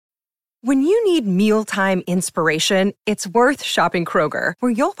When you need mealtime inspiration, it's worth shopping Kroger,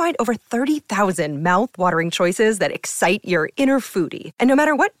 where you'll find over 30,000 mouth-watering choices that excite your inner foodie. And no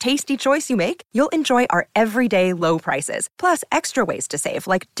matter what tasty choice you make, you'll enjoy our everyday low prices, plus extra ways to save,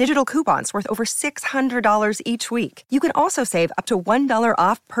 like digital coupons worth over $600 each week. You can also save up to $1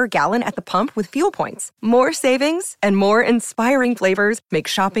 off per gallon at the pump with fuel points. More savings and more inspiring flavors make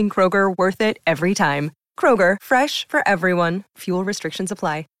shopping Kroger worth it every time. Kroger, fresh for everyone. Fuel restrictions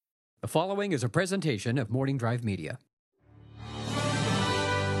apply. The following is a presentation of Morning Drive Media.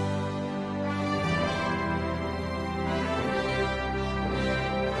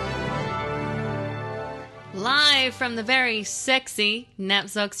 Live from the very sexy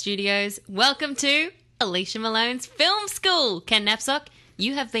Knapsack Studios, welcome to Alicia Malone's Film School. Ken Knapsack,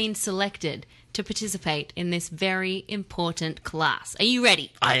 you have been selected to participate in this very important class. Are you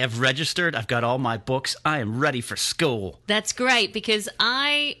ready? I have registered. I've got all my books. I am ready for school. That's great, because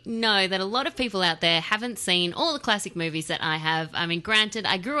I know that a lot of people out there haven't seen all the classic movies that I have. I mean, granted,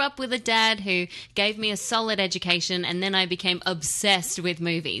 I grew up with a dad who gave me a solid education, and then I became obsessed with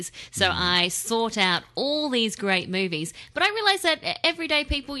movies. So I sought out all these great movies. But I realized that everyday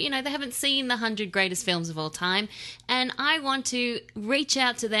people, you know, they haven't seen the 100 greatest films of all time. And I want to reach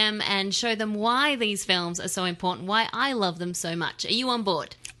out to them and show them why these films are so important, why I love them so much. Are you on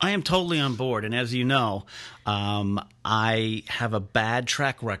board? I am totally on board, and as you know, I have a bad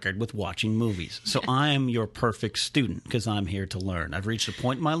track record with watching movies. So I am your perfect student, because I'm here to learn. I've reached a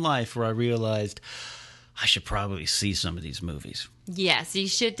point in my life where I realized I should probably see some of these movies. Yes, you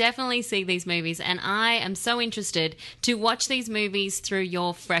should definitely see these movies, and I am so interested to watch these movies through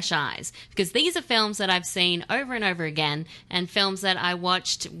your fresh eyes, because these are films that I've seen over and over again, and films that I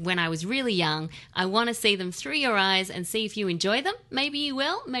watched when I was really young. I want to see them through your eyes and see if you enjoy them. Maybe you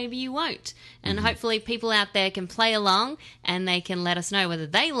will, maybe you won't. And hopefully people out there can play along, and they can let us know whether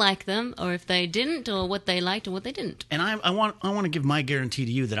they like them, or if they didn't, or what they liked or what they didn't. And I want to give my guarantee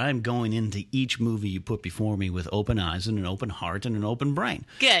to you that I'm going into each movie you put before me with open eyes and an open heart and an open brain.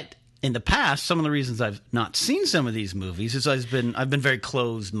 Good. In the past, some of the reasons I've not seen some of these movies is I've been very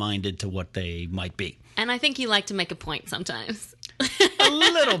closed-minded to what they might be. And I think you like to make a point sometimes. A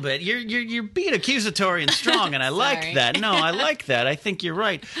little bit. You're being accusatory and strong, and I like that. No, I like that. I think you're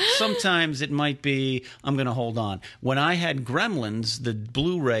right. Sometimes it might be, I'm going to hold on. When I had Gremlins, the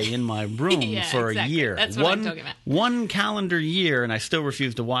Blu-ray in my room for a year. That's what I'm talking about. One calendar year, and I still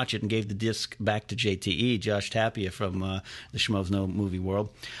refused to watch it and gave the disc back to JTE, Josh Tapia from the Schmoes Know Movie World.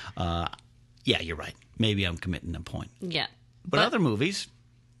 Yeah, you're right. Maybe I'm committing a point. Yeah. But other movies,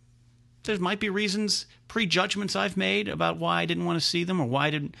 there might be reasons, prejudgments I've made about why I didn't want to see them, or why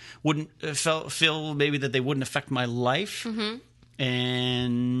I wouldn't feel maybe that they wouldn't affect my life.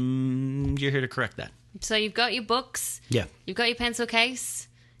 And you're here to correct that. So you've got your books. Yeah. You've got your pencil case.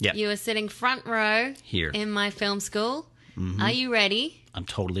 Yeah. You are sitting front row here in my film school. Are you ready? I'm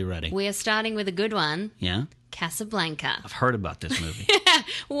totally ready. We are starting with a good one. Yeah? Casablanca. I've heard about this movie.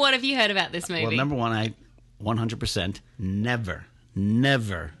 What have you heard about this movie? Well, number one, I 100% never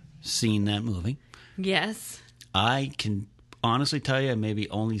seen that movie. Yes. I can honestly tell you I maybe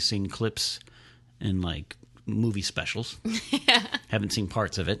only seen clips in like movie specials. Haven't seen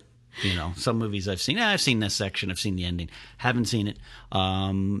parts of it. You know, some movies I've seen. I've seen this section. I've seen the ending. Haven't seen it.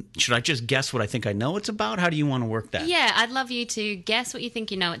 Should I just guess what I think I know it's about? How do you want to work that? Yeah, I'd love you to guess what you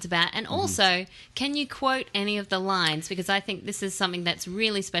think you know it's about. And also, can you quote any of the lines? Because I think this is something that's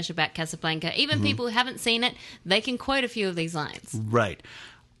really special about Casablanca. Even people who haven't seen it, they can quote a few of these lines. Right.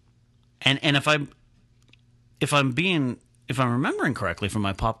 And if I'm remembering correctly from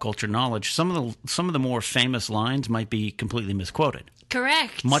my pop culture knowledge, some of the more famous lines might be completely misquoted.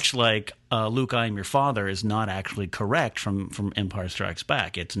 Correct. Much like Luke, I am your father is not actually correct from Empire Strikes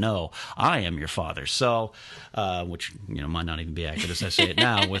Back. It's no, I am your father. So, which might not even be accurate as I say it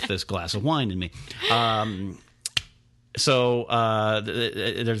now with this glass of wine in me. So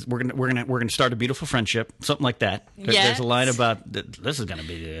we're gonna start a beautiful friendship, something like that. Yes. There's a line about this is gonna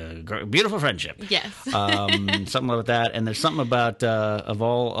be a beautiful friendship. Yes. Something like that, and there's something about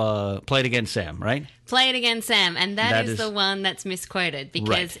Play It Again, Sam, right? Play It Again, Sam, and that is the one that's misquoted because,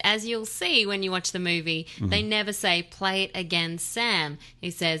 right. As you'll see when you watch the movie, they never say "Play it again, Sam."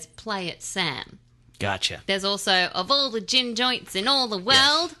 He says "Play it, Sam." Gotcha. There's also of all the gin joints in all the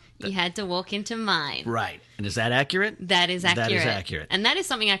world. Yes. You had to walk into mine. Right. And is that accurate? That is accurate. That is accurate. And that is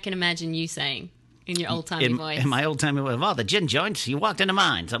something I can imagine you saying in your old-timey voice. In my old-timey voice. Oh, the gin joints, you walked into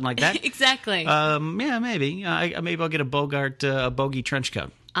mine. Something like that? Exactly. Yeah, maybe. Maybe I'll get a Bogey trench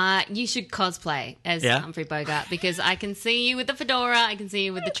coat. You should cosplay as Yeah? Humphrey Bogart because I can see you with the fedora, I can see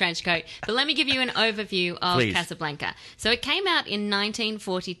you with the trench coat. But let me give you an overview of Please. Casablanca. So it came out in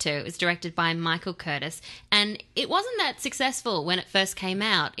 1942. It was directed by Michael Curtis, and it wasn't that successful when it first came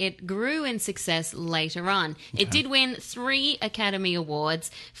out. It grew in success later on. It did win 3 Academy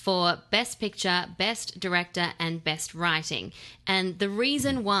Awards for Best Picture, Best Director, and Best Writing. And the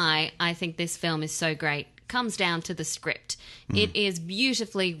reason why I think this film is so great comes down to the script. It is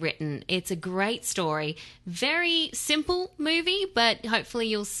beautifully written. It's a great story. Very simple movie, but hopefully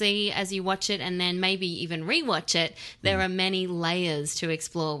you'll see as you watch it and then maybe even rewatch it, there are many layers to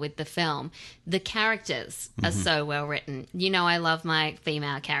explore with the film. The characters are so well written. You know I love my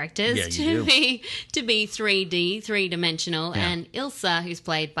female characters Yeah, you to be 3D, three-dimensional, Yeah. and Ilsa, who's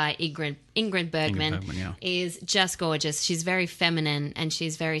played by Ingrid Bergman, Bergman, yeah. is just gorgeous. She's very feminine and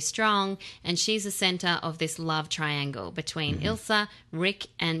she's very strong, and she's the center of this love triangle between Ilsa, Rick,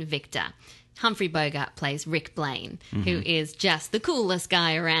 and Victor. Humphrey Bogart plays Rick Blaine, who is just the coolest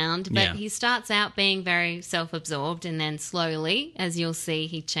guy around, but Yeah. he starts out being very self-absorbed, and then slowly, as you'll see,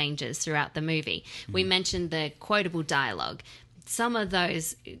 he changes throughout the movie. We mentioned the quotable dialogue. Some of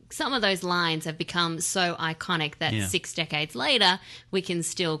those lines have become so iconic that Yeah. 6 decades later, we can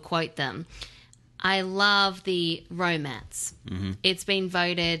still quote them. I love the romance. It's been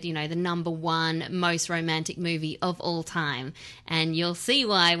voted, the number 1 most romantic movie of all time. And you'll see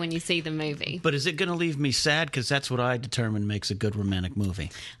why when you see the movie. But is it going to leave me sad? Because that's what I determine makes a good romantic movie.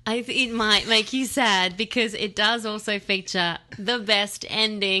 It might make you sad because it does also feature the best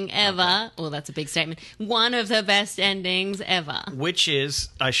ending ever. Well, that's a big statement. One of the best endings ever. Which is,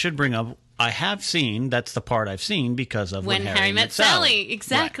 I should bring up, I have seen, that's the part I've seen because of When Harry Met Sally.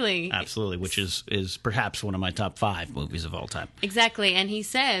 Exactly. Right. Absolutely, which is perhaps one of my top 5 movies of all time. Exactly, and he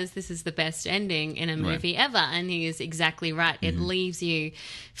says this is the best ending in a movie ever, and he is exactly right. It leaves you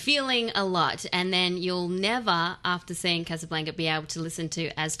feeling a lot, and then you'll never, after seeing Casablanca, be able to listen to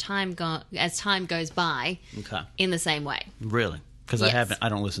As Time Goes By Okay. in the same way. Really? Because Yes. I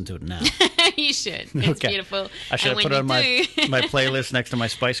don't listen to it now. You should. It's beautiful. I should And have put when it on you do- my playlist next to my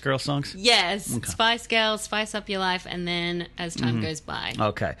Spice Girl songs? Yes, Spice Girls, Spice Up Your Life, and then As Time Mm-hmm. Goes By.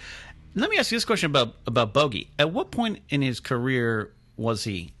 Okay. Let me ask you this question about Bogey. At what point in his career was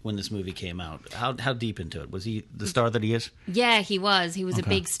he when this movie came out? How deep into it? Was he the star that he is? Yeah, he was. He was a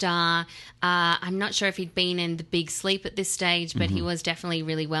big star. I'm not sure if he'd been in The Big Sleep at this stage, but he was definitely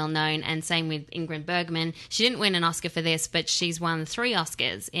really well known. And same with Ingrid Bergman. She didn't win an Oscar for this, but she's won 3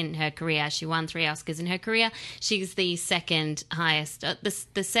 Oscars in her career. She won 3 Oscars in her career. She's the second highest,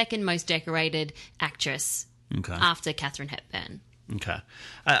 the second most decorated actress Okay. after Katharine Hepburn. Okay.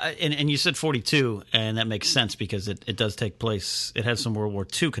 And you said 42, and that makes sense because it does take place, it has some World War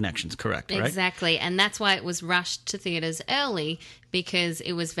II connections, correct, right? Exactly. And that's why it was rushed to theaters early, because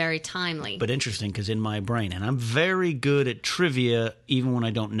it was very timely. But interesting, because in my brain, and I'm very good at trivia even when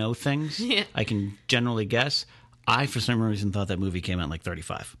I don't know things, Yeah. I can generally guess. I, for some reason, thought that movie came out in like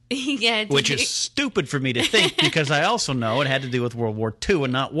 35. Yeah, Which is stupid for me to think because I also know it had to do with World War II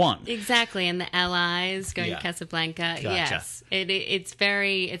and not one. Exactly, and the Allies going Yeah. to Casablanca. Gotcha. Yes, it's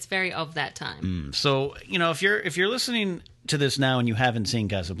very of that time. So, if you're listening to this now and you haven't seen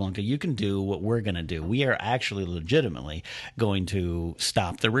Casablanca, you can do what we're going to do. We are actually legitimately going to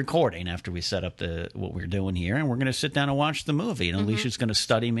stop the recording after we set up what we're doing here, and we're going to sit down and watch the movie. And Alicia's going to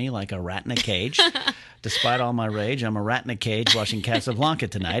study me like a rat in a cage. Despite all my rage, I'm a rat in a cage watching Casablanca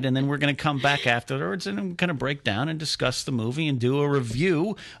tonight, and then we're going to come back afterwards and I'm going to break down and discuss the movie and do a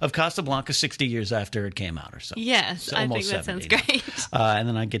review of Casablanca 60 years after it came out or so. Yes, So I think almost that sounds 70 now. great. And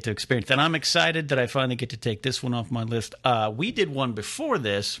then I get to experience that. I'm excited that I finally get to take this one off my list. We did one before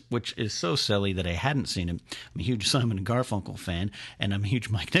this, which is so silly that I hadn't seen it. I'm a huge Simon and Garfunkel fan, and I'm a huge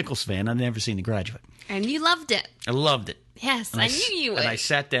Mike Nichols fan. I've never seen The Graduate. And you loved it. I loved it. Yes, And I knew you would. And I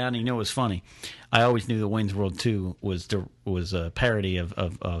sat down, and it was funny. I always knew that Wayne's World 2 was a parody of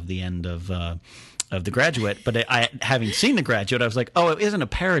the end of The Graduate, but having seen The Graduate, I was like, oh, it isn't a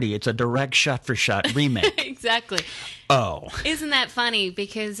parody. It's a direct shot-for-shot remake. Exactly. Oh. Isn't that funny?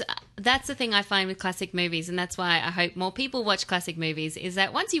 Because that's the thing I find with classic movies, and that's why I hope more people watch classic movies, is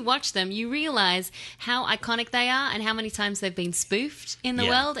that once you watch them, you realize how iconic they are and how many times they've been spoofed in the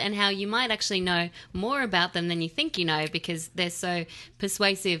world, and how you might actually know more about them than you think you know because they're so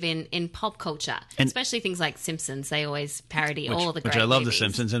persuasive in pop culture. And especially things like Simpsons. They always parody all the great Which I love movies. The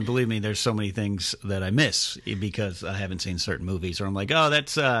Simpsons, and believe me, there's so many things that I miss because I haven't seen certain movies, or I'm like, oh,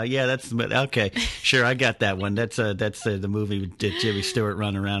 that's okay, sure, I got that one. That's the movie with Jimmy Stewart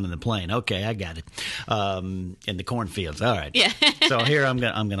running around in the plane. Okay, I got it. In the cornfields. All right. Yeah. So here I'm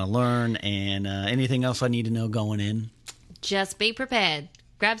gonna learn, and anything else I need to know going in? Just be prepared.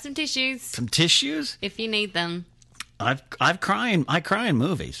 Grab some tissues Some tissues? if you need them. I cry in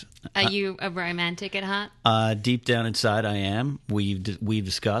movies. Are you a romantic at heart? Deep down inside, I am. We've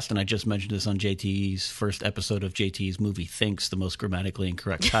discussed, and I just mentioned this on JT's first episode of JT's movie Thinks, the most grammatically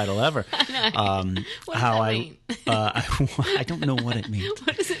incorrect title ever. I know. What does how that mean? I don't know what it means.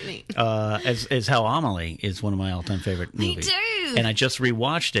 What does it mean? As how Amelie is one of my all-time favorite Me movies. too. And I just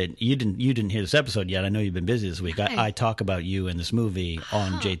rewatched it. You didn't hear this episode yet. I know you've been busy this week. I talk about you and this movie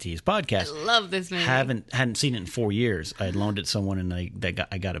on JT's podcast. I love this movie. Hadn't seen it in 4 years. I had loaned it to someone and I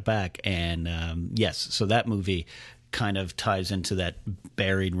got it back. And yes, so that movie kind of ties into that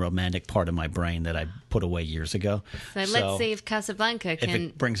buried romantic part of my brain that I put away years ago. So let's see if Casablanca can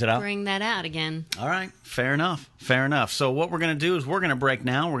it brings it out. bring that out again. All right, fair enough. So what we're going to do is we're going to break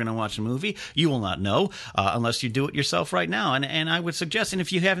now. We're going to watch a movie. You will not know unless you do it yourself right now. And I would suggest, and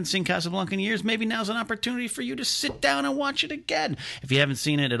if you haven't seen Casablanca in years, maybe now's an opportunity for you to sit down and watch it again. If you haven't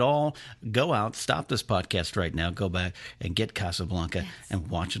seen it at all, go out, stop this podcast right now, go back and get Casablanca and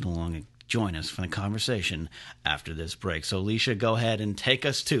watch it along and join us for the conversation after this break. So, Alicia, go ahead and take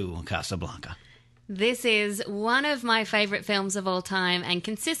us to Casablanca. This is one of my favorite films of all time and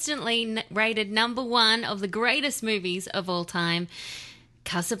consistently rated number one of the greatest movies of all time,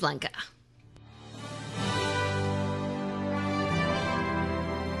 Casablanca.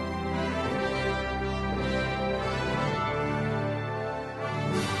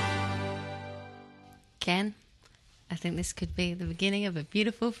 Ken, I think this could be the beginning of a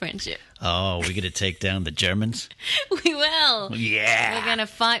beautiful friendship. Oh, we're going to take down the Germans? We will. Yeah. We're going to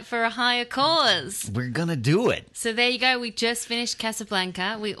fight for a higher cause. We're going to do it. So there you go. We just finished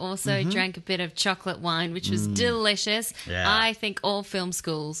Casablanca. We also drank a bit of chocolate wine, which was delicious. Yeah. I think all film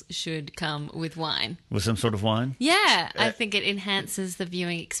schools should come with wine. With some sort of wine? Yeah, I think it enhances the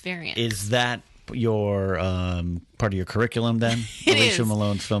viewing experience. Is that your part of your curriculum then? It Alicia is.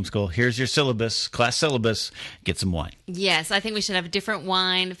 Malone's film school. Here's your syllabus, class syllabus. Get some wine. Yes, I think we should have a different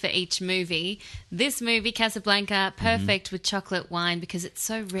wine for each movie. This movie, Casablanca, perfect with chocolate wine because it's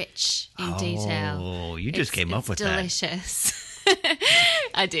so rich in detail. Oh, you just came up with that. It's delicious.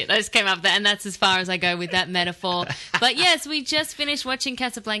 I did. I just came up with that, and that's as far as I go with that metaphor. But yes, we just finished watching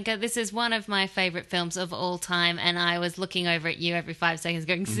Casablanca. This is one of my favorite films of all time, and I was looking over at you every 5 seconds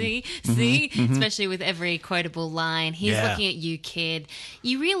going, see, especially with every quotable line. He's Yeah. looking at you, kid.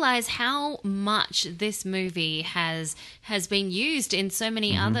 You realize how much this movie has been used in so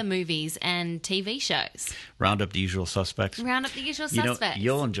many other movies and TV shows. Round up the usual suspects. Round up the usual You know, suspects.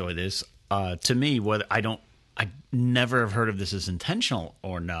 you'll enjoy this. To me, whether I never have heard of this as intentional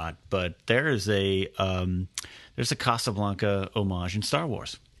or not, but there's a Casablanca homage in Star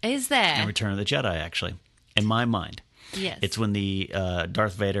Wars Is there? and Return of the Jedi, actually, in my mind. Yes. It's when the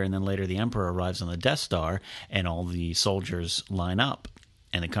Darth Vader and then later the Emperor arrives on the Death Star and all the soldiers line up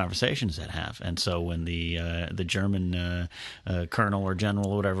and the conversations that have. And so when the German colonel or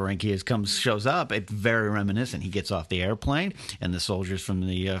general or whatever rank he is shows up, it's very reminiscent. He gets off the airplane and the soldiers from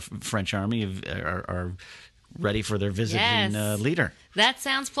the French army are ready for their visiting Yes. leader. That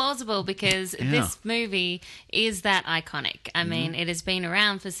sounds plausible because this movie is that iconic. I mean, it has been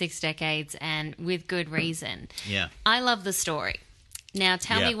around for 6 decades and with good reason. Yeah. I love the story. Now,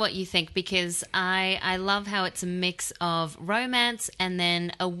 tell Yeah. me what you think because I love how it's a mix of romance and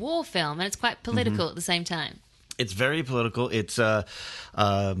then a war film, and it's quite political at the same time. It's very political. It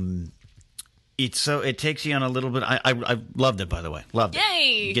takes you on a little bit. I loved it, by the way. Loved it.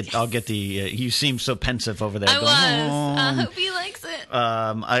 Yay! I'll get the. You seem so pensive over there. I going, was. I "Oh." hope he likes it.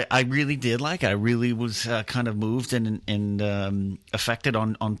 I really did like it. I really was kind of moved and affected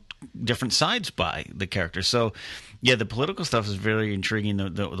on different sides by the character. So, yeah, the political stuff is very intriguing.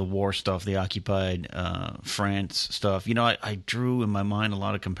 The war stuff, the occupied France stuff. You know, I drew in my mind a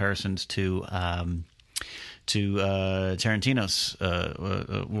lot of comparisons to Tarantino's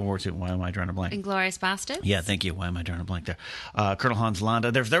World War II. Why am I drawing a blank? Inglourious Basterds? Yeah, thank you. Why am I drawing a blank there? Colonel Hans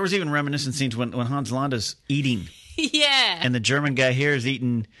Landa. There was even reminiscent scenes when Hans Landa's eating. Yeah. And the German guy here is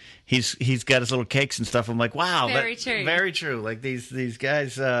eating. He's got his little cakes and stuff. I'm like, wow, Very true. very true. Like these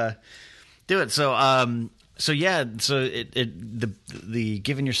guys do it. So yeah. So the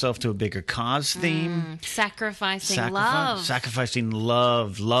giving yourself to a bigger cause theme. Sacrificing love. Sacrificing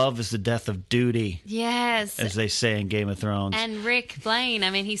love. Love is the death of duty, Yes. as they say in Game of Thrones. And Rick Blaine, I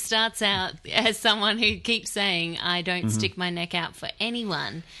mean, he starts out as someone who keeps saying, I don't stick my neck out for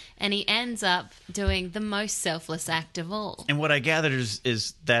anyone. And he ends up doing the most selfless act of all. And what I gathered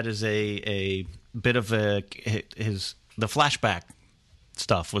is that is a bit of the flashback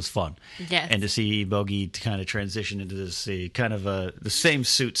stuff was fun. Yes. And to see Bogey kind of transition into this kind of the same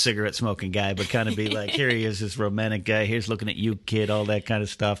suit cigarette smoking guy, but kind of be like, here he is, this romantic guy. Here's looking at you, kid, all that kind of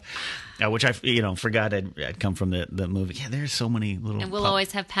stuff. Which I, forgot I'd come from the movie. Yeah, there's so many little. And we'll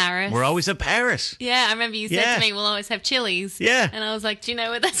always have Paris. We're always at Paris. Yeah, I remember you said to me, we'll always have Chili's. Yeah. And I was like, do you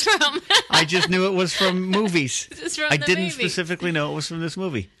know where that's from? I just knew it was from movies. Just from I the didn't movie. specifically know it was from this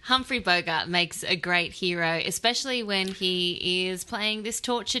movie. Humphrey Bogart makes a great hero, especially when he is playing this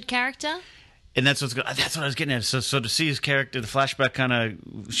tortured character. And that's what I was getting at. So to see his character, the flashback kind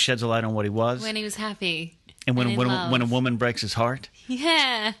of sheds a light on what he was. When he was happy. And when in love. a woman breaks his heart.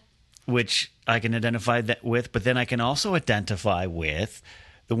 Yeah. Which I can identify that with, but then I can also identify with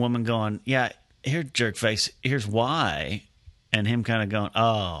the woman going, yeah, here, jerkface, here's why. And him kind of going,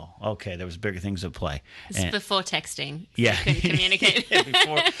 oh, okay, there was bigger things at play. This is before texting. Yeah. You couldn't communicate.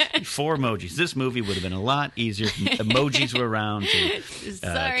 before emojis. This movie would have been a lot easier if emojis were around to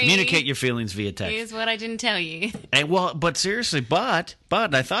communicate your feelings via text. Here's what I didn't tell you. And, but seriously, but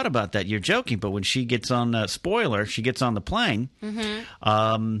I thought about that. You're joking, but when she gets on, spoiler, she gets on the plane,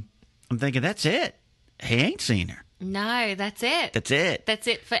 I'm thinking, that's it. He ain't seen her. No, that's it. That's it. That's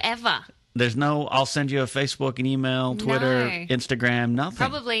it forever. There's no, I'll send you a Facebook, an email, Twitter, No. Instagram, nothing.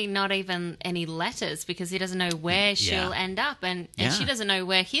 Probably not even any letters because he doesn't know where she'll end up and she doesn't know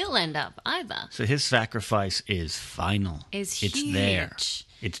where he'll end up either. So his sacrifice is final. It's there.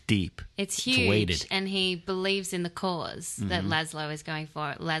 It's deep. It's huge. It's weighted. And he believes in the cause that Laszlo is going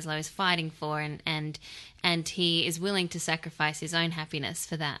for, Laszlo is fighting for, and he is willing to sacrifice his own happiness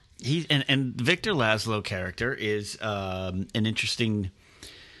for that. And Victor Laszlo character is an interesting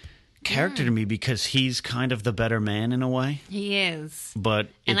character to me because he's kind of the better man in a way. He is. But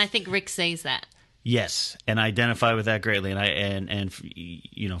I think Rick sees that. Yes, and I identify with that greatly. And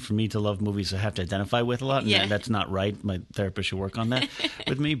for me to love movies, I have to identify with a lot. And that's not right. My therapist should work on that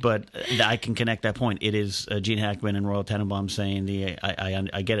with me. But I can connect that point. It is Gene Hackman and Royal Tenenbaum saying,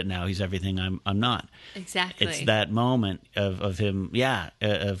 I get it now. He's everything I'm not. Exactly. It's that moment of him,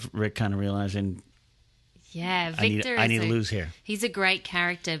 of Rick kind of realizing, yeah, Victor I need to lose here. He's a great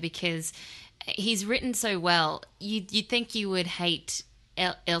character because he's written so well. You'd think you would hate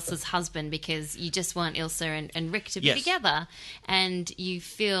Ilsa's husband because you just want Ilsa and Rick to be together, and you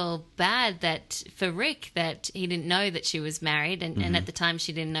feel bad that for Rick that he didn't know that she was married, and at the time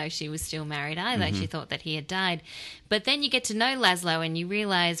she didn't know she was still married either. She thought that he had died. But then you get to know Laszlo and you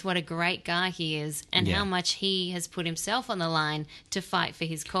realize what a great guy he is and how much he has put himself on the line to fight for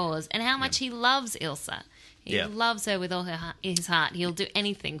his cause and how much he loves Ilsa. He loves her with all his heart. He'll do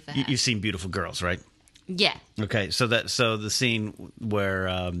anything for her. You've seen Beautiful Girls, right? Yeah. Okay, so the scene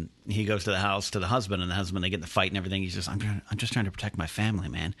where he goes to the house to the husband, and the husband, they get in the fight and everything. He's just, I'm just trying to protect my family,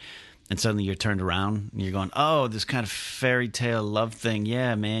 man. And suddenly you're turned around and you're going, oh, this kind of fairy tale love thing.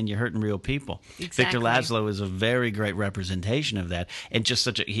 Yeah, man, you're hurting real people. Exactly. Victor Laszlo is a very great representation of that, and just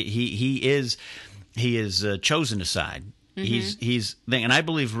such a he is chosen a side. He's and I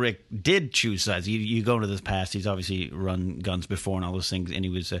believe Rick did choose sides. You go into this past, he's obviously run guns before and all those things, and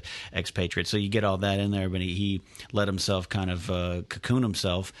he was an expatriate, so you get all that in there. But he let himself kind of cocoon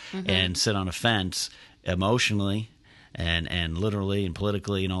himself and sit on a fence emotionally and literally and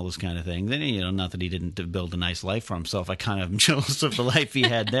politically and all those kind of things. And not that he didn't build a nice life for himself. I kind of am jealous of the life he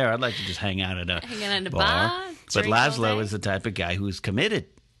had there. I'd like to just hang out at a bar. But Laszlo is the type of guy who's committed.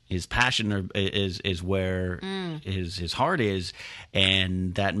 His passion is where his heart is,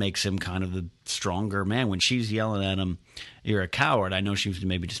 and that makes him kind of the stronger man. When she's yelling at him, "You're a coward," I know she was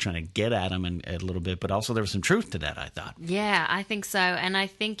maybe just trying to get at him a little bit, but also there was some truth to that, I thought. Yeah, I think so, and I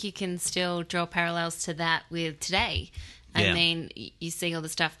think you can still draw parallels to that with today. I mean, you see all the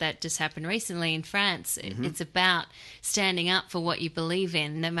stuff that just happened recently in France. It's about standing up for what you believe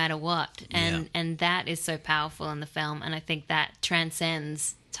in, no matter what, and that is so powerful in the film, and I think that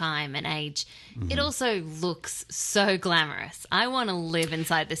transcends time and age. It also looks so glamorous. I want to live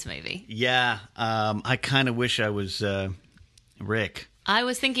inside this movie. Yeah, I kind of wish I was Rick. I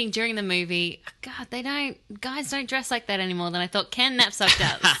was thinking during the movie, God, guys don't dress like that anymore. Then I thought Ken Knapsack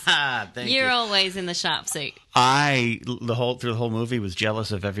does. You're always in the sharp suit. Through the whole movie was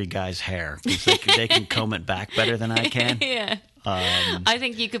jealous of every guy's hair because they can comb it back better than I can. Yeah. I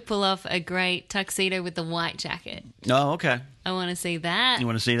think you could pull off a great tuxedo with the white jacket. Oh, okay. I want to see that. You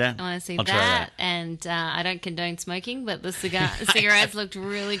want to see that? I want to see I'll that. try that. And I don't condone smoking, but the cigarettes looked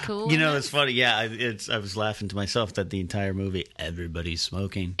really cool. It's funny. Yeah, I was laughing to myself that the entire movie, everybody's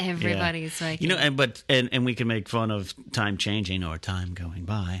smoking. Everybody's smoking. And we can make fun of time changing or time going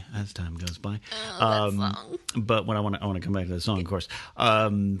by as time goes by. That song. But when I want to come back to the song, of course.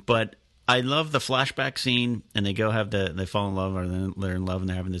 But I love the flashback scene, and they they fall in love, or they're in love, and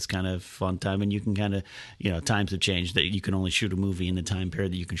they're having this kind of fun time. And you can kind of, times have changed that you can only shoot a movie in the time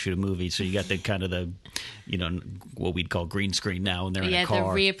period that you can shoot a movie. So you got the kind of what we'd call green screen now, and they're in a car,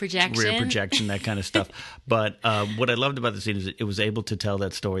 the rear projection, that kind of stuff. But what I loved about the scene is it was able to tell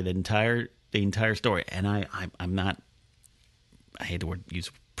that story, the entire story. And I'm not, I hate the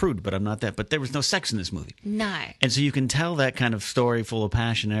use prude, but I'm not that. But there was no sex in this movie. No. And so you can tell that kind of story full of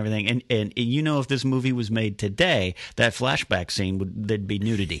passion and everything. And if this movie was made today, that flashback scene there'd be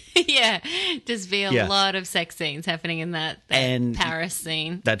nudity. Yeah, just be a lot of sex scenes happening in that Paris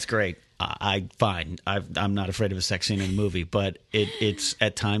scene. That's great. I'm not afraid of a sex scene in a movie, but it's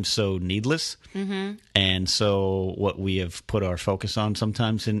at times so needless. Mm-hmm. And so what we have put our focus on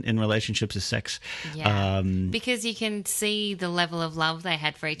sometimes in relationships is sex. Yeah. Because you can see the level of love they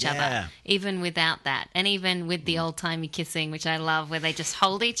had for each other, even without that. And even with the old-timey kissing, which I love, where they just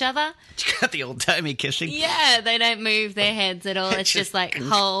hold each other. You got the old-timey kissing? Yeah, they don't move their heads at all. It's just like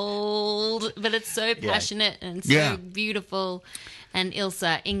hold. But it's so passionate and so beautiful. And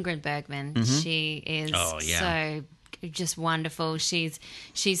Ilsa, Ingrid Bergman, she is so just wonderful. She's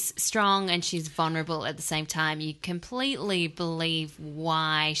strong and she's vulnerable at the same time. You completely believe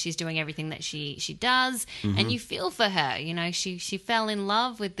why she's doing everything that she does, and you feel for her. She fell in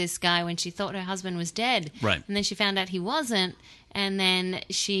love with this guy when she thought her husband was dead, right? And then she found out he wasn't. And then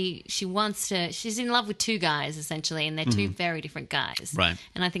she's in love with two guys, essentially, and they're two very different guys. Right.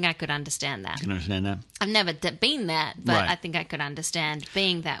 And I think I could understand that. You can understand that? I've never been that, but I think I could understand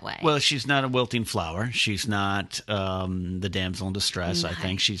being that way. Well, she's not a wilting flower. She's not the damsel in distress. No. I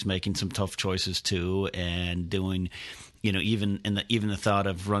think she's making some tough choices, too, and doing... even the thought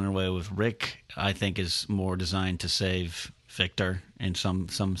of running away with Rick, I think, is more designed to save Victor in some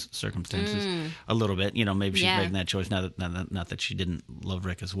circumstances a little bit. Maybe she's making that choice now not that she didn't love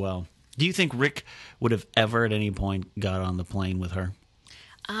Rick as well. Do you think Rick would have ever at any point got on the plane with her?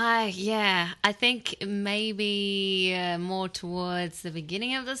 I think maybe more towards the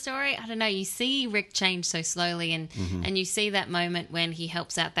beginning of the story. I don't know. You see Rick change so slowly, and you see that moment when he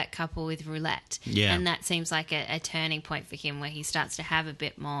helps out that couple with roulette. Yeah. And that seems like a turning point for him, where he starts to have a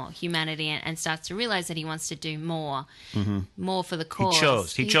bit more humanity and starts to realize that he wants to do more for the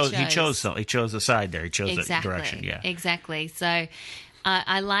cause. He chose the side there. He chose that direction. Yeah. Exactly. So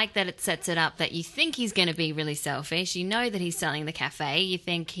I like that it sets it up that you think he's going to be really selfish. You know that he's selling the cafe. You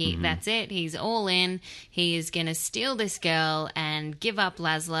think that's it. He's all in. He is going to steal this girl and give up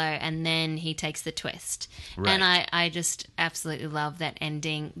Laszlo, and then he takes the twist. Right. And I just absolutely love that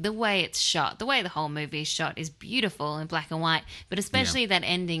ending. The way it's shot, the way the whole movie is shot is beautiful in black and white, but especially that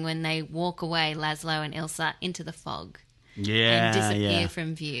ending when they walk away, Laszlo and Ilsa, into the fog. Yeah, and disappear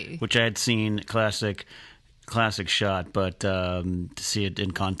from view. Which I had seen classic shot, but to see it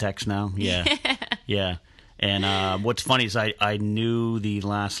in context now, yeah. And what's funny is I knew the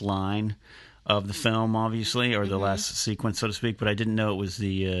last line of the film, obviously, or the last sequence, so to speak, but I didn't know it was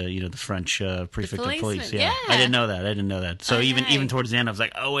the French prefect of police. Yeah, I didn't know that. So even towards the end, I was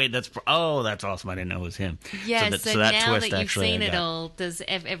like, oh wait, that's awesome. I didn't know it was him. Yeah. So that now twist, that you've seen it all, does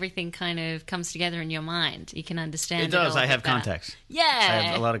everything kind of comes together in your mind? You can understand. It does. I have context. Yeah, I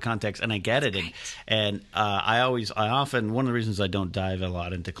have a lot of context, and I get it. And I often, one of the reasons I don't dive a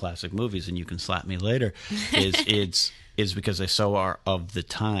lot into classic movies, and you can slap me later, is because they so are of the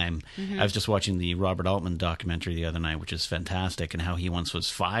time. I was just watching the Robert Altman documentary the other night, which is fantastic, and how he once was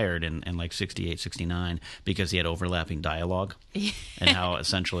fired in like 68, 69 because he had overlapping dialogue, and how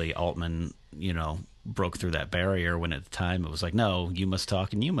essentially Altman, broke through that barrier when at the time it was like, no, you must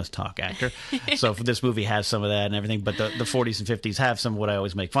talk and you must talk, actor. So this movie has some of that and everything, but the 40s and 50s have some of what I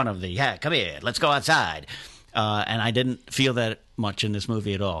always make fun of, come here, let's go outside. And I didn't feel that much in this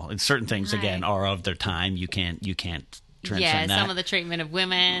movie at all. And certain things, again, are of their time. You can't transcend that. Some of the treatment of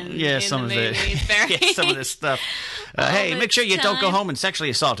women. Yeah, some of some of this stuff. Hey, make sure you don't go home and sexually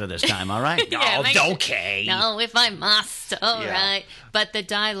assault her this time. All right? Okay. No, if I must. All right. But the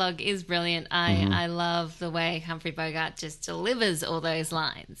dialogue is brilliant. I love the way Humphrey Bogart just delivers all those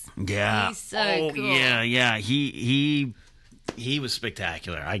lines. Yeah. He's so cool. Yeah. He was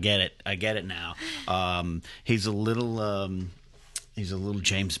spectacular. I get it now. He's a little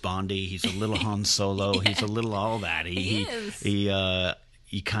James Bondy. He's a little Han Solo. He's a little all that. He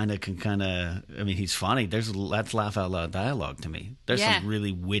kind of can I mean, he's funny. That's laugh out loud dialogue to me. There's some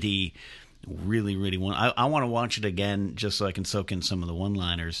really witty, really one. I want to watch it again just so I can soak in some of the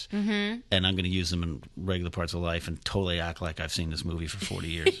one-liners, and I'm going to use them in regular parts of life and totally act like I've seen this movie for 40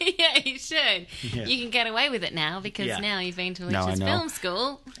 years. Yeah, you should. Yeah. You can get away with it now because now you've been to Alicia's film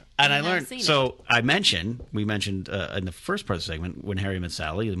school. And I have learned. seen So we mentioned in the first part of the segment, When Harry Met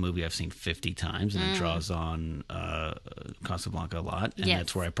Sally, the movie I've seen 50 times, and it draws on Casablanca a lot, and Yes.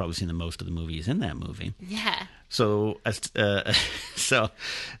 that's where I've probably seen the most of the movies in that movie. Yeah. So, so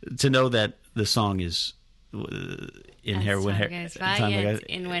to know that the song is in As Harry when time Harry goes by, time yeah, goes- it's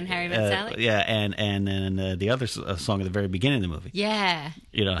in When Harry Met Sally. yeah, and then the other song at the very beginning of the movie, Yeah.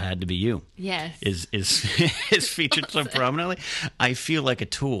 Had to be you. Yes. Is is featured so prominently. I feel like a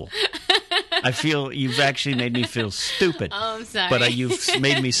tool. I feel you've actually made me feel stupid. Oh, I'm sorry. But you've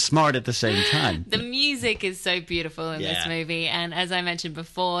made me smart at the same time. The music is so beautiful in this Yeah. movie, and as I mentioned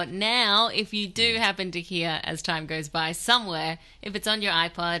before, now if you do happen to hear as time goes by somewhere, if it's on your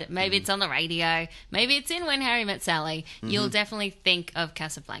iPod, maybe it's on the radio, maybe it's in When Harry Met Sally, you'll definitely think of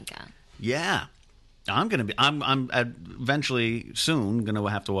Casablanca. Yeah, I'm eventually soon gonna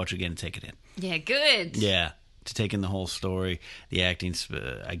have to watch it again and take it in. Yeah, good. Yeah, to take in the whole story, the acting.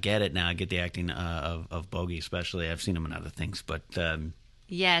 I get it now. I get the acting of Bogey, especially. I've seen him in other things, but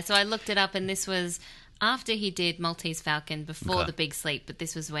Yeah, so I looked it up, and this was after he did Maltese Falcon, before Okay. The Big Sleep, but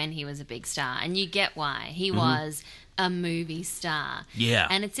this was when he was a big star. And you get why. He Mm-hmm. was a movie star. Yeah.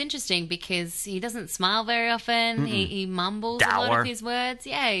 And it's interesting because he doesn't smile very often. He mumbles a lot Dour. of his words.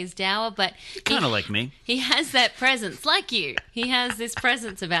 Yeah, he's dour, but kind of like me. he has that presence, like you. He has this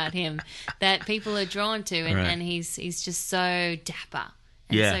presence about him that people are drawn to, and, Right. and he's just so dapper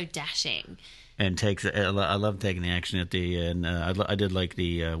and Yeah. so dashing. And takes. I love taking the action at the end. I did like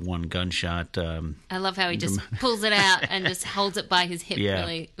the one gunshot. I love how he just pulls it out and just holds it by his hip, Yeah.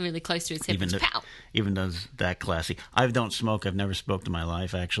 really, really close to his hip. Even And just, pow! even does that classy. I don't smoke. I've never smoked in my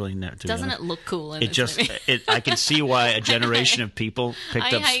life. Actually, to be Doesn't honest. it look cool in It this just. movie? I can see why a generation of people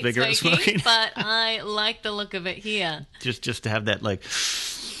picked I up hate cigarette smoking, smoking. but I like the look of it here. just to have that like.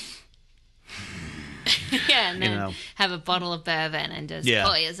 Yeah, and then know. have a bottle of bourbon and just Yeah.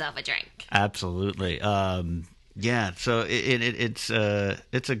 pour yourself a drink. Absolutely. Yeah, so it's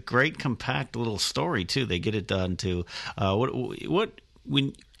a great compact little story too. They get it done too.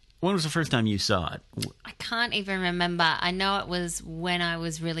 When was the first time you saw it? I can't even remember. I know it was when I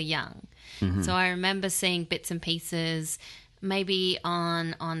was really young. Mm-hmm. So I remember seeing bits and pieces. Maybe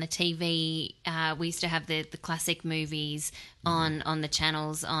on the TV, we used to have the classic movies on the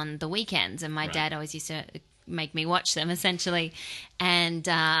channels on the weekends, and my dad always used to make me watch them essentially. And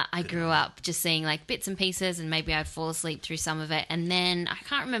I grew up just seeing like bits and pieces, and maybe I'd fall asleep through some of it. And then I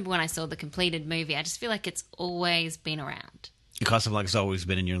can't remember when I saw the completed movie. I just feel like it's always been around. Casablanca's always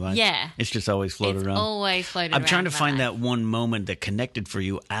been in your life. Yeah. It's just always floated It's around. always floated around. I'm trying to in my find life. that one moment that connected for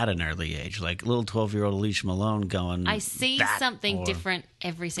you at an early age, like little 12-year-old Alicia Malone going. I see that, something or, different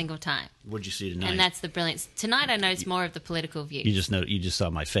every single time. What'd you see tonight? And that's the brilliance. Tonight I noticed more of the political views. you just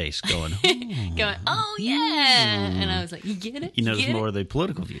saw my face going. Going, oh yeah, and I was like, you get it? You noticed get it? more of the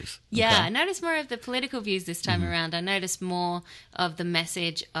political views. Yeah, Okay. I noticed more of the political views this time around. I noticed more of the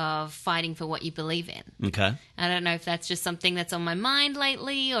message of fighting for what you believe in. Okay. I don't know if that's just something that's on my mind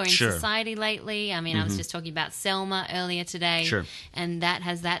lately or in Sure. society lately. I mean, I was just talking about Selma earlier today. Sure. And that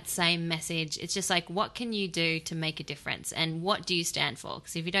has that same message. It's just like, what can you do to make a difference? And what do you stand for?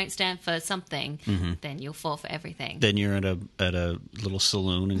 Because if you don't stand for something, then you'll fall for everything. Then you're at a little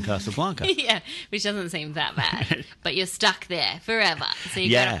saloon in Casablanca. Yeah, which doesn't seem that bad. But you're stuck there forever. So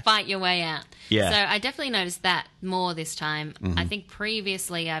you've Yeah. got to fight your way out. Yeah. So I definitely noticed that more this time. I think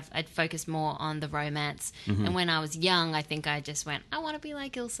previously I'd focused more on the romance. And when I was young, I think I just went, I want to be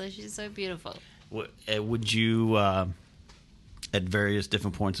like Ilsa. She's so beautiful. Would you, at various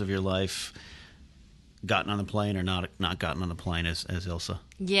different points of your life, gotten on the plane or not gotten on the plane as Ilsa?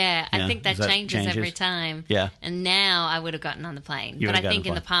 Yeah, I Yeah, think that does that changes every changes? time. Yeah. And now I would have gotten on the plane. You But would've I gotten think on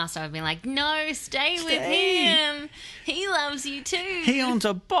in the the past I would have been like, no, stay with Stay. him. He loves you too. He owns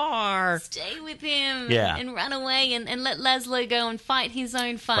a bar. Stay with him Yeah. and run away and let Laszlo go and fight his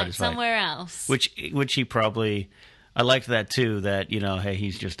own fight his fight. somewhere else. Which he probably, I liked that too. That hey,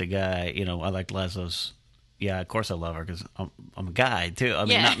 he's just a guy. I liked Laszlo's. Yeah, of course I love her because I'm a guy too. I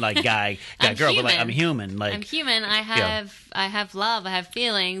mean, Yeah. not like guy I'm girl, but like I'm human. human. Like I'm human. I have love. I have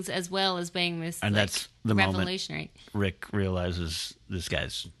feelings as well as being this. And like, that's the moment revolutionary. Rick realizes this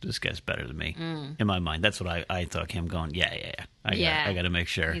guy's better than me. In my mind, that's what I thought. Him going, yeah. I got to make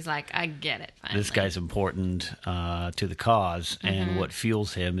sure. He's like, I get it. Finally. This guy's important to the cause, and what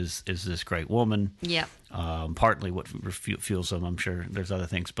fuels him is this great woman. Yep. Partly what fuels him. I'm sure there's other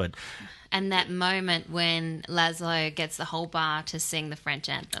things, but And that moment when Laszlo gets the whole bar to sing the French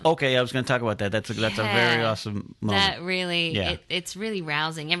anthem. okay, I was going to talk about that. That's a very Yeah. awesome moment. That really, Yeah. it's really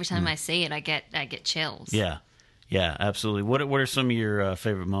rousing. Every time I see it, I get chills. Yeah, absolutely. What are some of your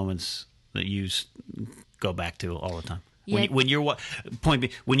favorite moments that you go back to all the time? Yeah. When you're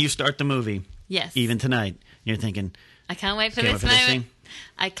when you start the movie, Yes. even tonight, you're thinking, I can't wait for Can't this wait for this moment. scene?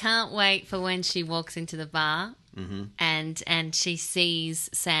 I can't wait for when she walks into the bar and she sees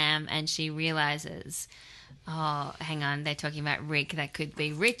Sam and she realizes, oh, hang on, they're talking about Rick. That could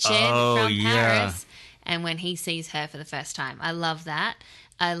be Richard from Paris. And when he sees her for the first time, I love that.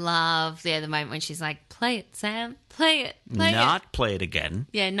 I love the moment when she's like, "Play it, Sam. Play it. Play it." not play it again.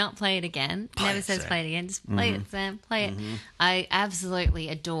 Yeah, not play it again. Never it, says Sam. play it again. Just play it, Sam. Play it. I absolutely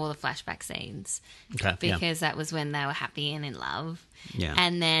adore the flashback scenes Okay, yeah. because that was when they were happy and in love. Yeah.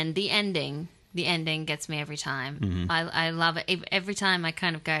 And then the ending gets me every time. I love it. Every time I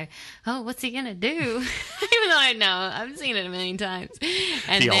kind of go, oh, what's he going to do? Even though I know, I've seen it a million times.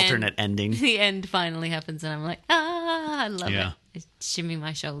 And The then alternate ending. The end finally happens and I'm like, I love Yeah. it. It's shimmy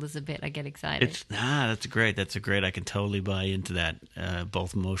my shoulders a bit. I get excited. That's great. That's a great. I can totally buy into that,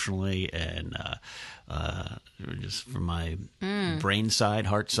 both emotionally and just from my brain side,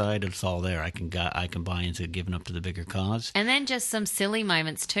 heart side. It's all there. I can buy into giving up to the bigger cause. And then just some silly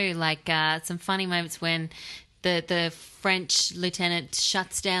moments too, like some funny moments when the French lieutenant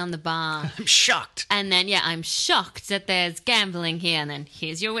shuts down the bar. I'm shocked. And then, I'm shocked that there's gambling here, and then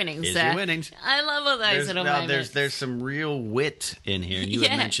here's your winnings, Here's sir. your winnings. I love all those little moments. There's some real wit in here. And you Yeah.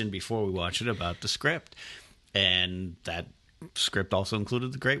 had mentioned before we watched it about the script, and that script also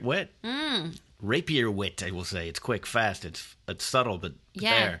included the great wit. Rapier wit, I will say. It's quick, fast. It's subtle, but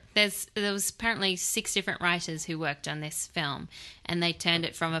there. There was apparently 6 different writers who worked on this film, and they turned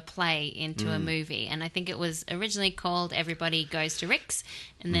it from a play into a movie. And I think it was originally called Everybody Goes to Rick's,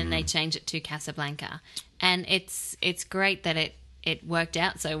 and then they changed it to Casablanca. And it's great that it worked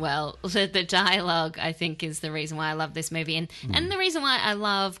out so well. The dialogue, I think, is the reason why I love this movie. And the reason why I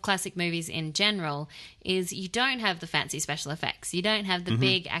love classic movies in general is you don't have the fancy special effects. You don't have the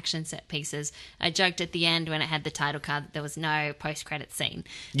big action set pieces. I joked at the end when it had the title card that there was no post-credit scene.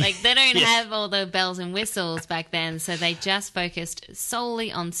 Like, they don't have all the bells and whistles back then, so they just focused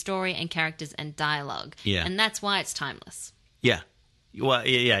solely on story and characters and dialogue. Yeah. And that's why it's timeless. Yeah. Well,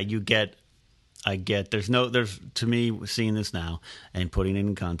 yeah, I get there's to me, seeing this now and putting it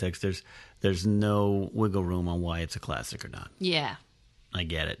in context, there's no wiggle room on why it's a classic or not. Yeah. I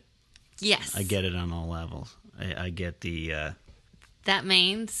get it. Yes. I get it on all levels. I get the That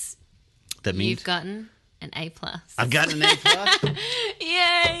means that means you've gotten an A+. I've gotten an A+.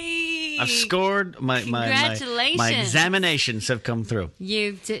 Yay! I've scored my Congratulations. examinations have come through.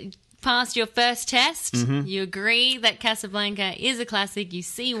 You've passed your first test. Mm-hmm. You agree that Casablanca is a classic. You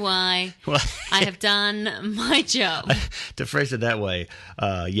see why. Well, I have done my job. to phrase it that way,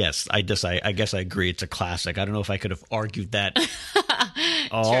 yes, I guess I agree it's a classic. I don't know if I could have argued that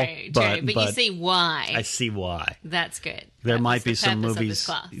all, True. But you see why. I see why. That's good. There That might was be the some purpose of this movies.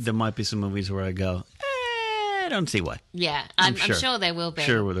 class. There might be some movies where I go, I don't see why. Yeah, I'm sure. sure there will be.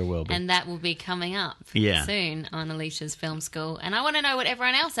 Sure there will be. And that will be coming up Yeah. soon on Alicia's Film School. And I want to know what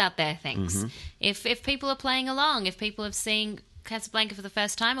everyone else out there thinks. Mm-hmm. If people are playing along, if people have seen Casablanca for the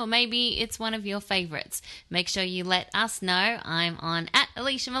first time, or maybe it's one of your favorites, make sure you let us know. I'm on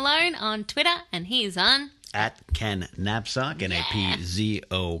 @AliciaMalone on Twitter, and he's on at Ken Napzok,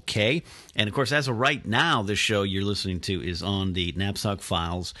 Napzok. And of course, as of right now, the show you're listening to is on the Napzok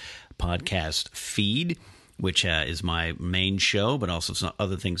Files podcast feed, which is my main show, but also some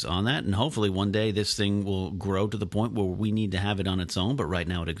other things on that. And hopefully one day this thing will grow to the point where we need to have it on its own, but right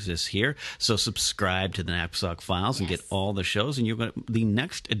now it exists here. So subscribe to the Napzok Files and get all the shows. And you're going to, the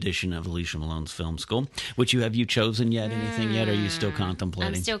next edition of Alicia Malone's Film School, which have you chosen yet? Anything yet? Or are you still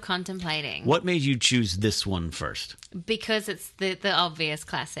contemplating? I'm still contemplating. What made you choose this one first? Because it's the obvious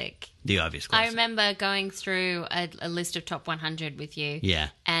classic. The obvious classic. I remember going through a list of top 100 with you. Yeah.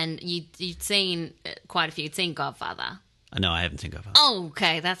 And you'd seen quite a few. You'd seen Godfather. No, I haven't seen Godfather. Oh,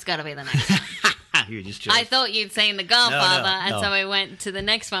 okay. That's got to be the next one. You just I thought you'd seen The Godfather, No. and so we went to the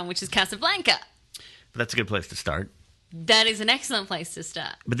next one, which is Casablanca. But that's a good place to start. That is an excellent place to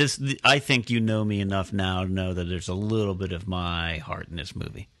start. But I think you know me enough now to know that there's a little bit of my heart in this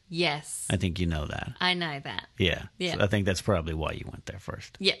movie. Yes. I think you know that. I know that. Yeah. Yeah. So I think that's probably why you went there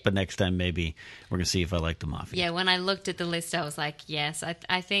first. Yeah. But next time maybe we're going to see if I like the Mafia. Yeah, when I looked at the list, I was like, yes,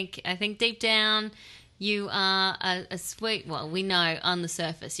 I think deep down you are a sweet, well, we know on the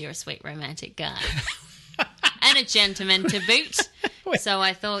surface you're a sweet romantic guy. And a gentleman to boot. So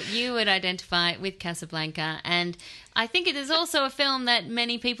I thought you would identify with Casablanca. And I think it is also a film that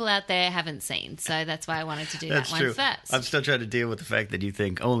many people out there haven't seen. So that's why I wanted to do That's that true. one first. I'm still trying to deal with the fact that you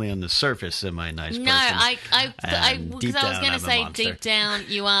think only on the surface am I a nice person. And deep because I was down, going I'm to a say monster. deep down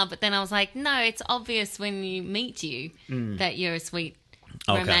you are, but then I was like, no, it's obvious when you meet you that you're a sweet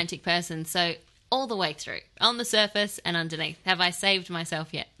Okay. romantic person. So all the way through, on the surface and underneath. Have I saved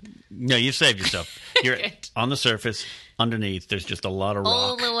myself yet? No, you've saved yourself. You're Good. on the surface. Underneath, there's just a lot of rock.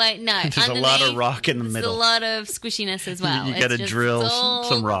 All the way, no. There's a lot of rock in the There's middle. a lot of squishiness as well. You gotta drill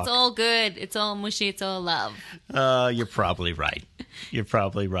some rock. It's all good. It's all mushy. It's all love. You're probably right. You're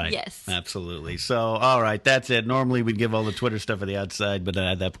probably right. Yes. Absolutely. So, all right, that's it. Normally, we'd give all the Twitter stuff at the outside, but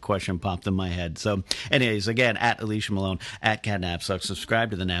that question popped in my head. So, anyways, again, at Alicia Malone, at Cat Knapsack.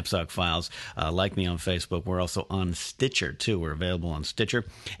 Subscribe to the Knapsack Files. Like me on Facebook. We're also on Stitcher, too. We're available on Stitcher.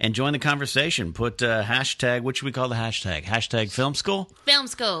 And join the conversation. Put hashtag, what should we call the hashtag? Hashtag Film School? Film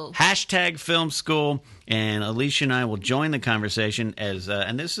School. Hashtag Film School. And Alicia and I will join the conversation as,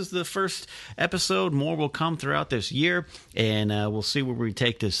 and this is the first episode. More will come throughout this year, and we'll see where we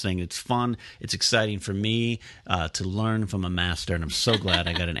take this thing. It's fun. It's exciting for me to learn from a master, and I'm so glad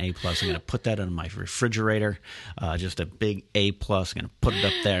I got an A+. I'm going to put that on my refrigerator, just a big A+. I'm going to put it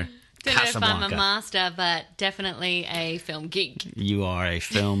up there. Don't know if I'm a Casablanca. master, but definitely a film geek. You are a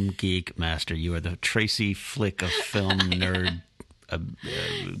film geek master. You are the Tracy Flick of film nerd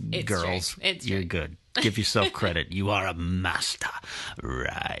It's girls. true. It's You're true. good. Give yourself credit. You are a master.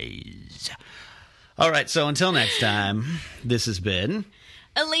 Rise. All right, so until next time, this has been...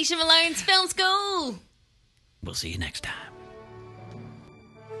 Alicia Malone's Film School. We'll see you next time.